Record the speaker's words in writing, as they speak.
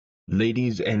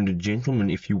Ladies and gentlemen,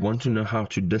 if you want to know how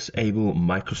to disable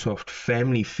Microsoft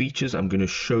Family features, I'm going to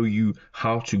show you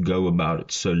how to go about it.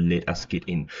 So let us get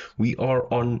in. We are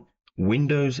on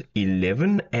Windows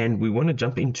 11 and we want to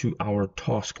jump into our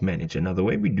task manager. Now, the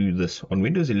way we do this on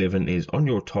Windows 11 is on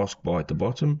your taskbar at the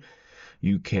bottom,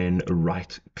 you can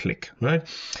right click, right?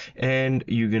 And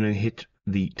you're going to hit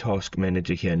the task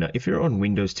manager here. Now, if you're on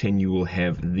Windows 10, you will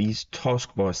have these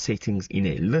taskbar settings in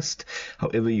a list.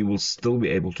 However, you will still be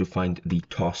able to find the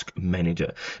task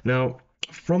manager. Now,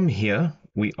 from here,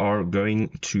 we are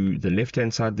going to the left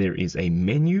hand side. There is a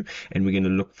menu and we're going to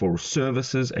look for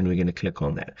services and we're going to click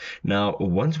on that. Now,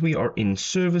 once we are in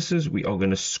services, we are going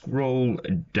to scroll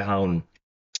down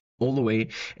all the way,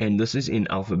 and this is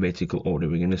in alphabetical order.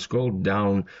 We're going to scroll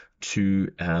down to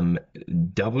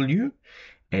W,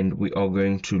 and we are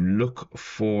going to look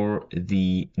for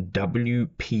the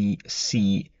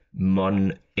WPC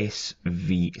Mon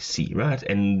SVC, right?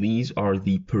 And these are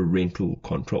the parental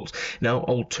controls. Now,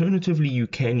 alternatively, you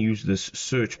can use this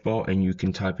search bar and you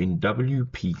can type in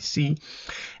WPC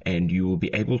and you will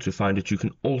be able to find it. You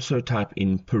can also type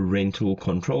in parental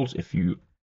controls if you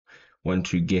want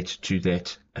to get to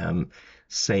that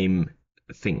same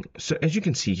thing. So as you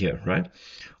can see here, right,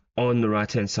 on the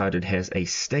right hand side it has a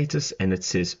status and it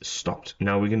says stopped.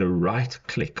 Now we're going to right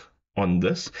click on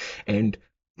this, and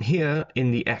here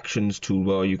in the actions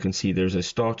toolbar you can see there's a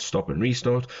start, stop and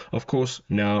restart. Of course,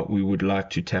 now we would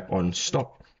like to tap on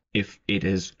stop if it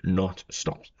is not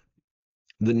stopped.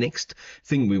 The next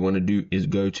thing we want to do is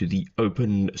go to the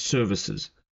open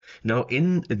services. Now,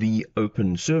 in the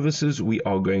open services, we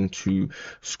are going to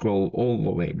scroll all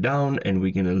the way down and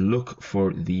we're going to look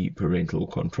for the parental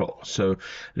control. So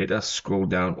let us scroll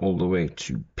down all the way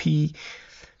to P.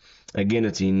 Again,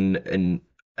 it's in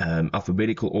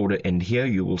alphabetical order, and here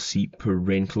you will see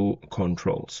parental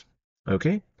controls.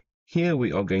 Okay, here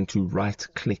we are going to right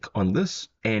click on this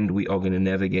and we are going to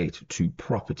navigate to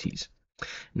properties.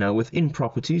 Now, within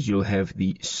properties, you'll have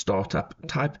the startup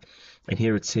type, and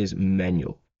here it says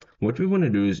manual. What we want to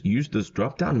do is use this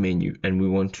drop down menu and we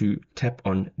want to tap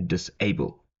on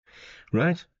disable,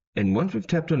 right? And once we've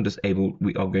tapped on disable,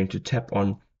 we are going to tap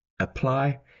on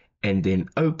apply and then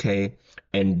OK,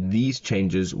 and these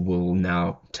changes will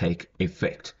now take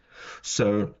effect.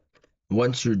 So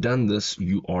once you're done this,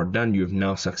 you are done. You have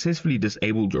now successfully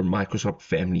disabled your Microsoft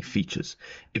Family features.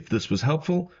 If this was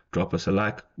helpful, drop us a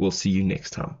like. We'll see you next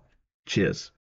time. Cheers.